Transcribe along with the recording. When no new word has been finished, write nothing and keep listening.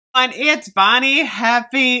And it's Bonnie.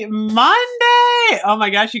 Happy Monday. Oh my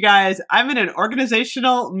gosh, you guys, I'm in an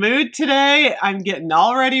organizational mood today. I'm getting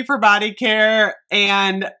all ready for body care,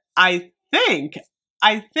 and I think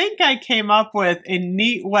I came up with a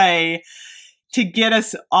neat way to get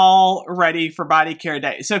us all ready for body care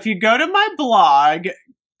day. So if you go to my blog,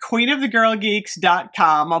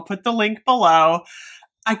 queenofthegirlgeeks.com, I'll put the link below.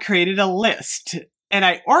 I created a list and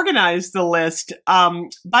I organized the list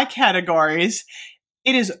by categories.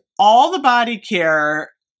 It is all the body care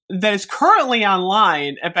that is currently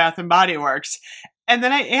online at Bath & Body Works. And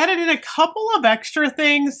then I added in a couple of extra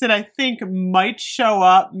things that I think might show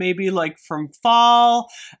up, maybe like from fall.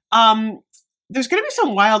 There's going to be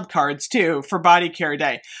some wild cards too for body care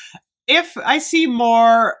day. If I see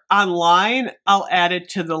more online, I'll add it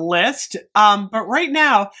to the list. But right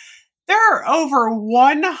now, there are over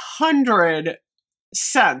 100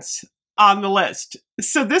 scents on the list.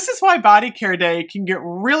 So this is why body care day can get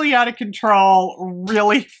really out of control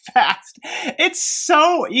really fast. It's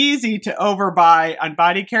so easy to overbuy on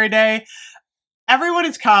body care day. Everyone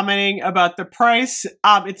is commenting about the price.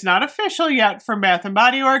 It's not official yet from Bath &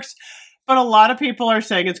 Body Works, but a lot of people are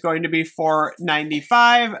saying it's going to be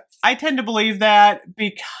 $4.95. I tend to believe that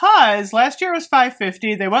because last year was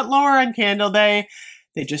 $5.50. They went lower on Candle Day.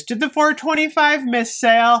 They just did the $4.25 miss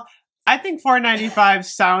sale. I think $4.95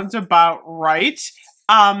 sounds about right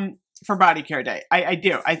for body care day. I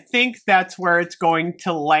do. I think that's where it's going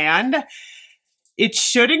to land. It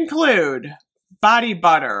should include body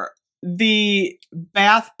butter, the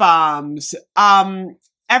bath bombs,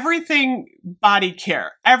 everything body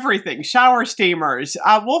care, everything, shower steamers.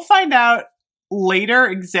 We'll find out later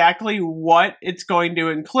exactly what it's going to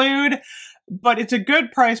include, but it's a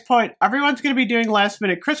good price point. Everyone's going to be doing last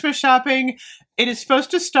minute Christmas shopping. It is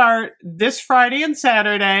supposed to start this Friday and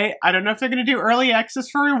Saturday. I don't know if they're going to do early access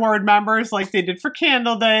for reward members like they did for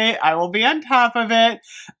Candle Day. I will be on top of it.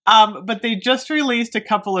 But they just released a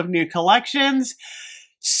couple of new collections.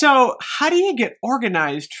 So how do you get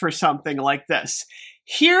organized for something like this?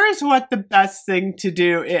 Here's what the best thing to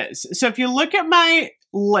do is. So if you look at my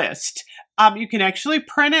list, you can actually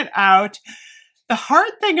print it out. The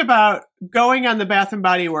hard thing about going on the Bath &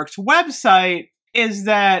 Body Works website is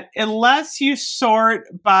that unless you sort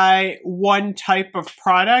by one type of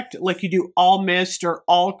product, like you do all mist or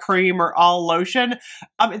all cream or all lotion,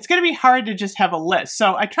 it's going to be hard to just have a list.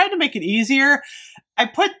 So I tried to make it easier. I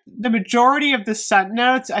put the majority of the scent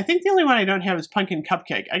notes. I think the only one I don't have is Pumpkin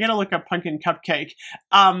Cupcake. I got to look up Pumpkin Cupcake.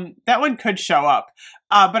 That one could show up.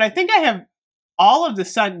 But I think I have all of the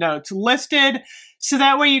scent notes listed, so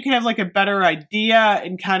that way you can have like a better idea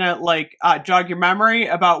and kind of like jog your memory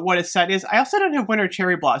about what a scent is. I also don't have Winter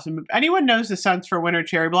Cherry Blossom. If anyone knows the scents for Winter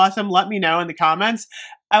Cherry Blossom, let me know in the comments.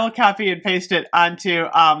 I will copy and paste it onto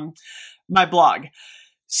my blog.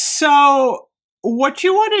 So what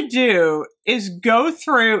you want to do is go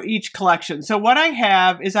through each collection. So what I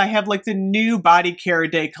have is I have like the new body care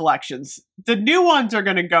day collections. The new ones are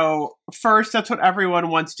going to go first. That's what everyone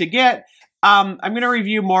wants to get. I'm going to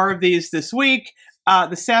review more of these this week.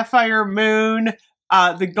 The Sapphire Moon,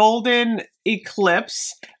 the Golden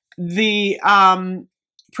Eclipse, the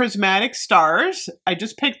Prismatic Stars. I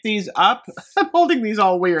just picked these up. I'm holding these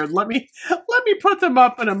all weird. Let me put them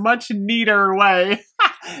up in a much neater way.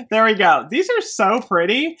 There we go. These are so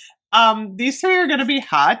pretty. These three are going to be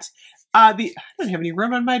hot. I don't have any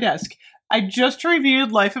room on my desk. I just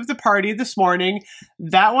reviewed Life of the Party this morning.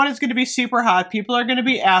 That one is going to be super hot. People are going to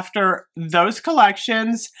be after those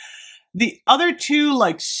collections. The other two,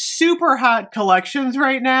 like, super hot collections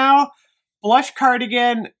right now, Blush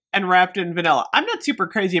Cardigan and Wrapped in Vanilla. I'm not super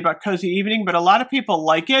crazy about Cozy Evening, but a lot of people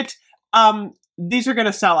like it. These are going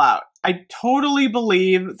to sell out. I totally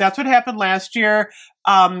believe that's what happened last year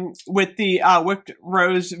with the Whipped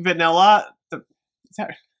Rose Vanilla.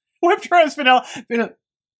 Whipped Rose Vanilla.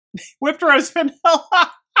 Whipped Rose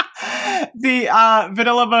Vanilla, the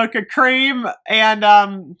Vanilla Mocha Cream, and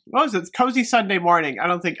what was it? Cozy Sunday Morning.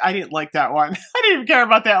 I didn't like that one. I didn't even care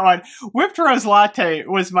about that one. Whipped Rose Latte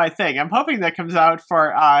was my thing. I'm hoping that comes out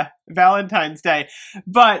for Valentine's Day.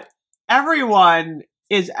 But everyone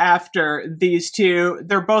is after these two.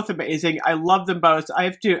 They're both amazing. I love them both. I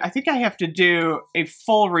think I have to do a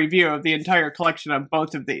full review of the entire collection on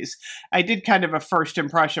both of these. I did kind of a first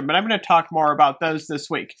impression, but I'm going to talk more about those this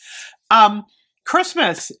week.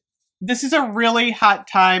 Christmas. This is a really hot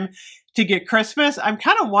time to get Christmas. I'm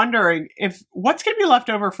kind of wondering if what's going to be left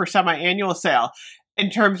over for semi-annual sale in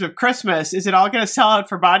terms of Christmas. Is it all going to sell out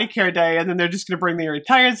for body care day and then they're just going to bring the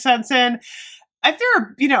retired scents in? If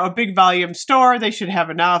they're, a big volume store, they should have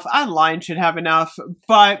enough. Online should have enough.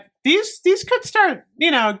 But these could start,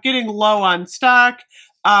 getting low on stock.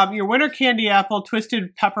 Your winter candy apple,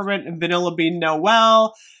 twisted peppermint, and vanilla bean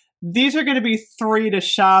Noel. These are going to be 3 to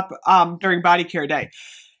shop during Body Care Day.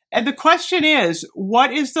 And the question is,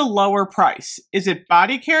 what is the lower price? Is it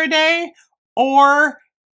Body Care Day or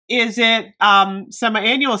is it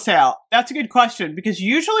semi-annual sale? That's a good question because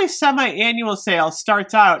usually semi-annual sale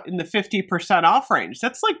starts out in the 50% off range.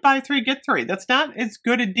 That's like buy 3, get 3. That's not as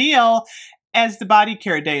good a deal as the Body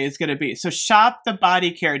Care Day is going to be. So shop the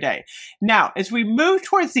Body Care Day. Now, as we move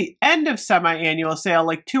towards the end of semi-annual sale,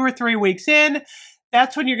 like 2 or 3 weeks in,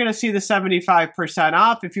 that's when you're going to see the 75%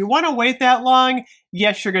 off. If you want to wait that long,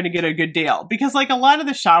 yes, you're going to get a good deal. Because like a lot of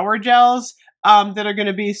the shower gels that are going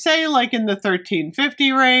to be, say, like in the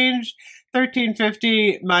 $13.50 range,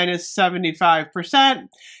 $13.50 minus 75%, you're going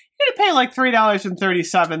to pay like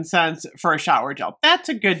 $3.37 for a shower gel. That's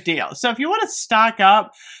a good deal. So if you want to stock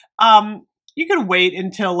up, you can wait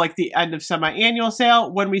until like the end of semi-annual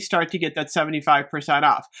sale when we start to get that 75%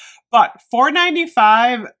 off. But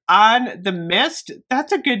 $4.95 on the Mist,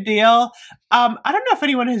 that's a good deal. I don't know if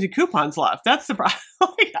anyone has any coupons left. That's the problem.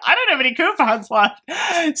 I don't have any coupons left.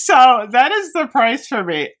 So that is the price for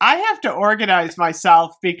me. I have to organize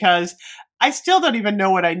myself because I still don't even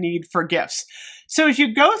know what I need for gifts. So as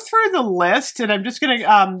you go through the list, and I'm just going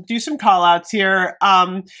to do some call outs here.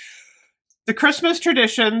 The Christmas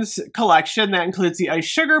Traditions collection, that includes the Ice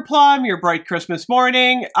Sugar Plum, your Bright Christmas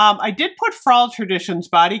Morning. I did put Fall Traditions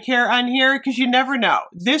Body Care on here because you never know.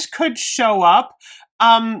 This could show up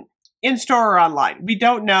in store or online. We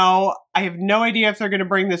don't know. I have no idea if they're going to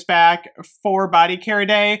bring this back for Body Care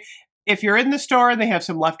Day. If you're in the store and they have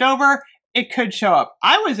some left over, it could show up.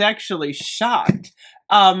 I was actually shocked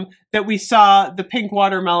that we saw the Pink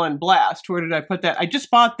Watermelon Blast. Where did I put that? I just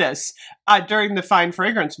bought this during the Fine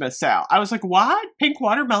Fragrance Mist sale. I was like, what? Pink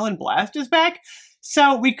Watermelon Blast is back?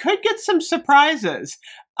 So we could get some surprises.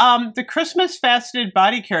 The Christmas Faceted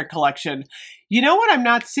Body Care Collection. You know what I'm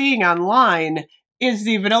not seeing online is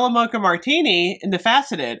the Vanilla Mocha Martini in the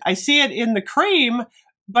Faceted. I see it in the cream,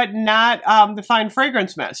 but not the Fine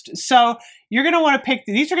Fragrance Mist. So you're going to want to pick,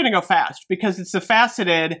 these are going to go fast because it's the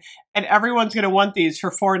Faceted and everyone's going to want these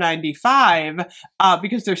for $4.95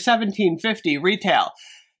 because they're $17.50 retail.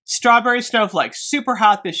 Strawberry Snowflake, super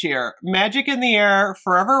hot this year. Magic in the Air,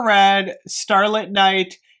 Forever Red, Starlit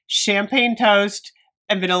Night, Champagne Toast,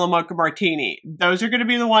 and Vanilla Mocha Martini. Those are going to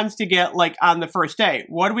be the ones to get like on the first day.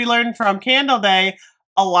 What do we learn from Candle Day?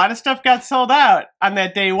 A lot of stuff got sold out on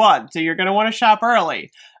that day 1, so you're going to want to shop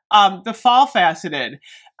early. The Fall Faceted.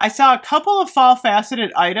 I saw a couple of Fall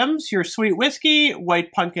Faceted items. Your Sweet Whiskey,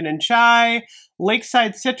 White Pumpkin and Chai.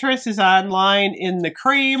 Lakeside Citrus is online in the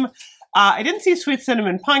cream. I didn't see Sweet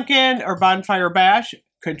Cinnamon Pumpkin or Bonfire Bash.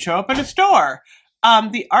 Could show up in a store.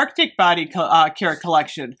 The Arctic Body Care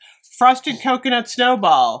Collection. Frosted Coconut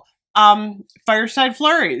Snowball. Fireside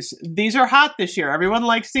Flurries. These are hot this year. Everyone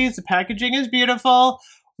likes these. The packaging is beautiful.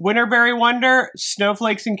 Winterberry Wonder,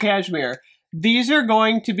 Snowflakes and Cashmere. These are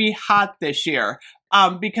going to be hot this year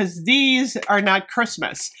because these are not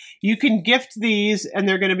Christmas. You can gift these and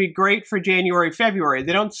they're going to be great for January, February.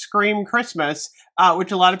 They don't scream Christmas,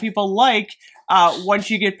 which a lot of people like once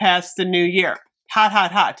you get past the new year. Hot,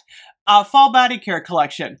 hot, hot. Fall Body Care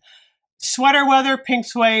Collection. Sweater Weather, Pink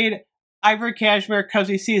Suede, Ivory Cashmere,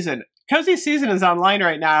 Cozy Season. Cozy Season is online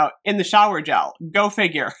right now in the shower gel. Go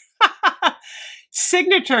figure.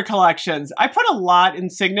 Signature collections. I put a lot in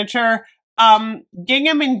Signature.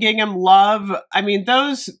 Gingham and Gingham Love. I mean,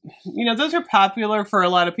 those are popular for a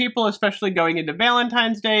lot of people, especially going into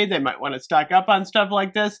Valentine's Day. They might want to stock up on stuff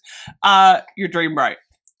like this. Your Dream Bright.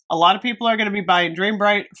 A lot of people are going to be buying Dream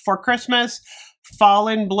Bright for Christmas. Fall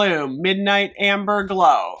in Bloom, Midnight Amber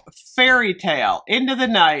Glow, Fairy Tale, Into the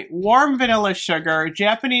Night, Warm Vanilla Sugar,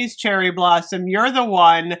 Japanese Cherry Blossom, You're the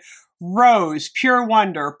One, Rose, Pure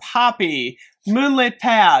Wonder, Poppy, Moonlit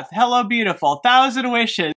Path, Hello Beautiful, Thousand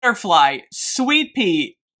Wishes, Butterfly, Sweet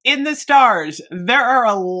Pea, In the Stars. There are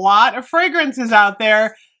a lot of fragrances out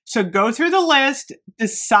there, so go through the list,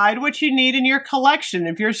 decide what you need in your collection.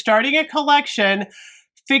 If you're starting a collection,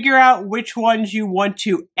 figure out which ones you want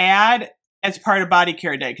to add as part of Body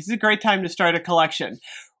Care Day, because it's a great time to start a collection.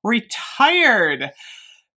 Retired.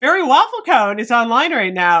 Berry Waffle Cone is online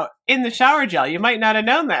right now in the shower gel. You might not have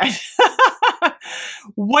known that.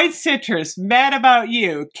 White Citrus, Mad About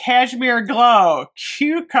You, Cashmere Glow,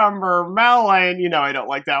 Cucumber Melon. You know I don't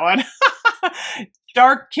like that one.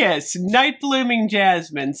 Dark Kiss, Night Blooming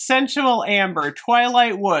Jasmine, Sensual Amber,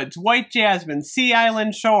 Twilight Woods, White Jasmine, Sea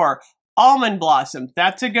Island Shore, Almond Blossom.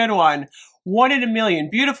 That's a good one. One in a Million,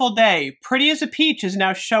 Beautiful Day, Pretty as a Peach is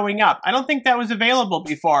now showing up. I don't think that was available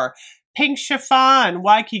before. Pink Chiffon,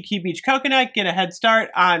 Waikiki Beach Coconut, get a head start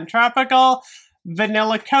on Tropical.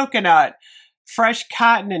 vanilla coconut, fresh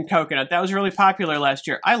cotton and coconut. That was really popular last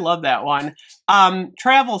year. I love that one.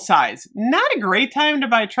 Travel size. Not a great time to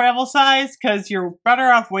buy travel size because you're better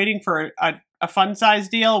off waiting for a fun size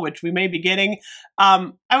deal, which we may be getting.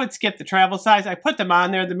 I would skip the travel size. I put them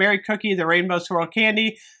on there. The Mary Cookie, the Rainbow Swirl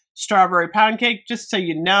Candy, Strawberry Pound Cake, just so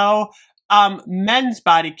you know. Men's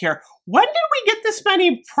body care. When did we get this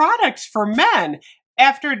many products for men?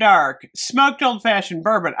 After Dark, smoked old-fashioned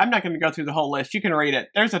bourbon. I'm not going to go through the whole list. You can read it.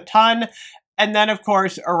 There's a ton. And then, of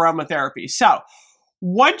course, aromatherapy. So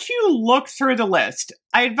once you look through the list,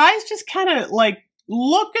 I advise just kind of like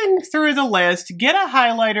looking through the list, get a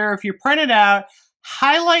highlighter. If you print it out,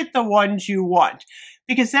 highlight the ones you want,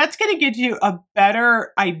 because that's going to give you a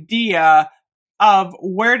better idea of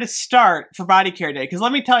where to start for Body Care Day. Because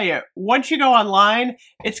let me tell you, once you go online,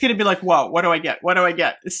 it's going to be like, whoa, what do I get? What do I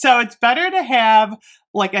get? So it's better to have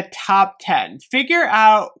like a top 10. Figure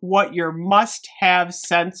out what your must-have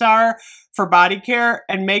scents are for body care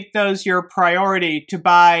and make those your priority to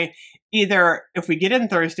buy either if we get in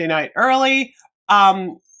Thursday night early,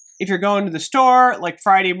 if you're going to the store like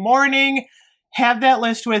Friday morning, have that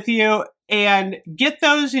list with you and get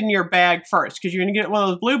those in your bag first, because you're going to get one of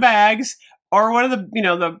those blue bags or one of the, you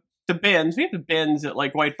know, the bins. We have the bins at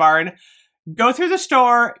like White Barn. Go through the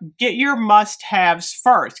store, get your must-haves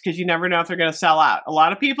first, because you never know if they're going to sell out. A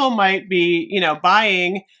lot of people might be, you know,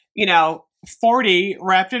 buying, you know, 40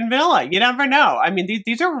 wrapped in vanilla. You never know. I mean,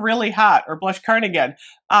 these are really hot, or blush cardigan.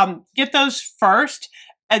 Get those first,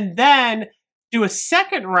 and then do a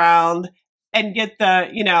second round and get the,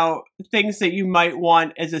 you know, things that you might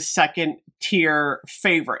want as a second tier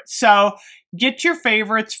favorite. So get your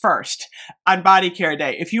favorites first on Body Care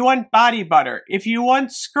Day. If you want body butter, if you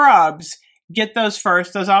want scrubs, get those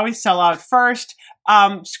first. Those always sell out first.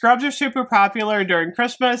 Scrubs are super popular during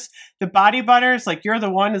Christmas. The body butters, like You're the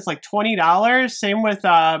One, is like $20. Same with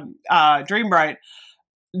Dream Bright.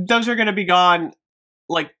 Those are going to be gone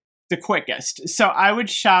like the quickest. So I would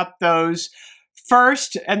shop those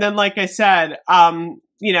first, and then, like I said,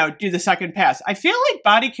 you know, do the second pass. I feel like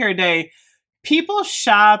Body Care Day, people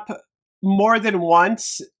shop more than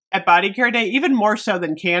once at Body Care Day, even more so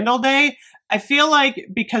than Candle Day. I feel like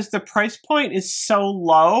because the price point is so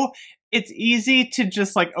low, it's easy to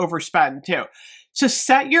just like overspend too. So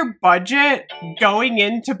set your budget going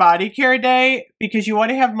into Body Care Day, because you want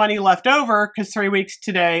to have money left over, because 3 weeks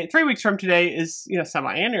from today is, you know,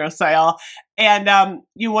 semi-annual sale. And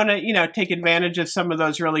you want to, you know, take advantage of some of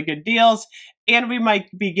those really good deals. And we might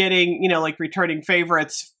be getting, you know, like returning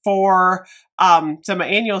favorites for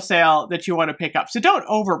semi-annual sale that you want to pick up. So don't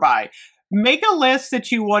overbuy. Make a list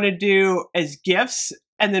that you want to do as gifts,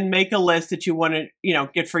 and then make a list that you want to, you know,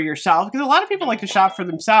 get for yourself. Because a lot of people like to shop for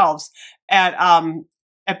themselves at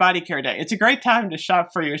Body Care Day. It's a great time to shop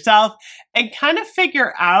for yourself and kind of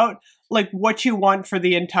figure out like what you want for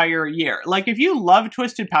the entire year. Like if you love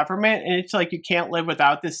Twisted Peppermint and it's like you can't live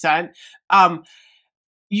without this scent,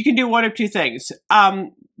 you can do one of two things.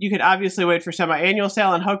 You can obviously wait for semi-annual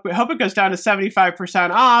sale and hope it goes down to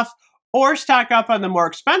 75% off, or stock up on the more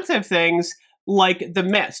expensive things like the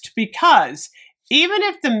mist, because even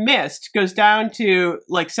if the mist goes down to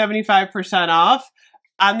like 75% off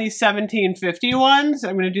on these 1750 ones,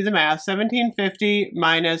 I'm going to do the math, 1750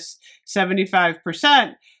 minus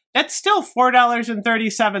 75%, that's still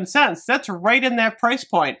 $4.37. That's right in that price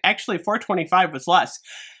point. Actually, $4.25 was less.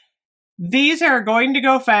 These are going to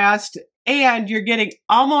go fast, and you're getting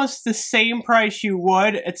almost the same price you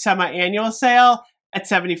would at semi-annual sale at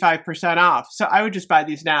 75% off. So I would just buy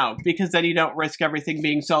these now, because then you don't risk everything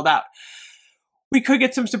being sold out. We could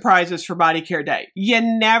get some surprises for Body Care Day. You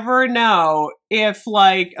never know if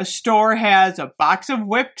like a store has a box of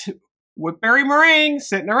whipped berry meringue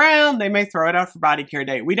sitting around. They may throw it out for Body Care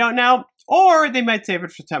Day. We don't know. Or they might save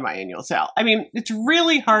it for semi-annual sale. I mean, it's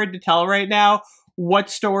really hard to tell right now what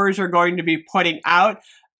stores are going to be putting out.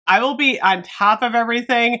 I will be on top of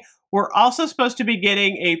everything. We're also supposed to be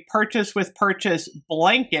getting a purchase with purchase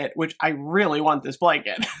blanket, which I really want this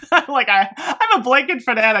blanket. Like I'm a blanket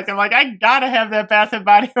fanatic. I'm like, I gotta have that Bath &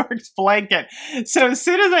 Body Works blanket. So as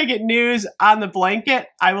soon as I get news on the blanket,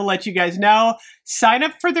 I will let you guys know. Sign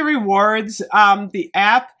up for the rewards, the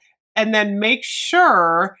app, and then make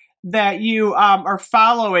sure that you are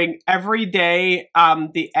following every day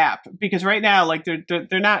the app, because right now, like they're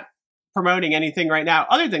not promoting anything right now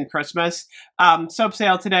other than Christmas soap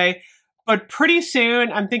sale today. But pretty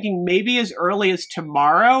soon, I'm thinking maybe as early as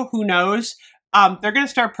tomorrow, who knows, they're going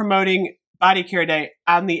to start promoting Body Care Day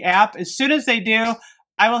on the app. As soon as they do,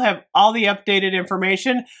 I will have all the updated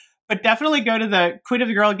information. But definitely go to the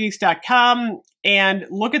queenofthegirlgeeks.com and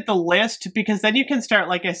look at the list, because then you can start,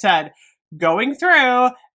 like I said, going through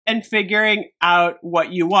and figuring out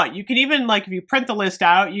what you want. You can even, like, if you print the list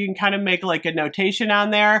out, you can kind of make like a notation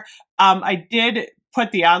on there. I did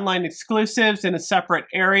put the online exclusives in a separate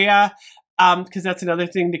area because that's another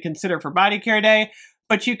thing to consider for Body Care Day.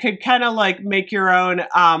 But you could kind of like make your own,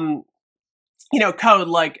 you know, code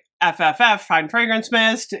like FFF, Fine Fragrance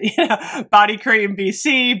Mist, you know, Body Cream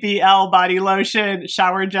BC, BL Body Lotion,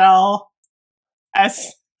 Shower Gel,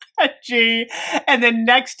 SG, and then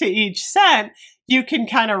next to each scent, you can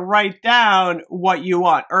kind of write down what you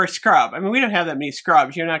want, or a scrub. I mean, we don't have that many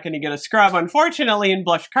scrubs. You're not going to get a scrub, unfortunately, in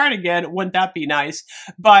Blush Cardigan. Wouldn't that be nice?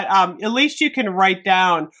 But at least you can write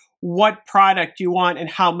down what product you want and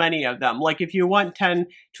how many of them. Like if you want 10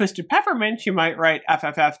 Twisted Peppermints, you might write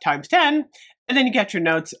FFF times 10, and then you get your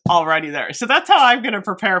notes already there. So that's how I'm going to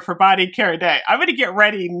prepare for Body Care Day. I'm going to get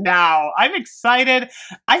ready now. I'm excited.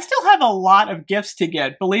 I still have a lot of gifts to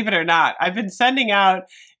get, believe it or not. I've been sending out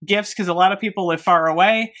gifts because a lot of people live far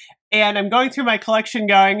away, and I'm going through my collection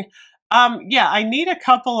going, yeah, I need a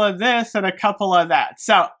couple of this and a couple of that.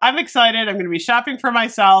 So I'm excited. I'm going to be shopping for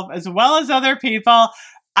myself as well as other people.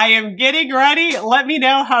 I am getting ready. Let me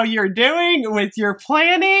know how you're doing with your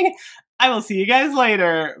planning. I will see you guys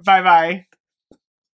later. Bye-bye.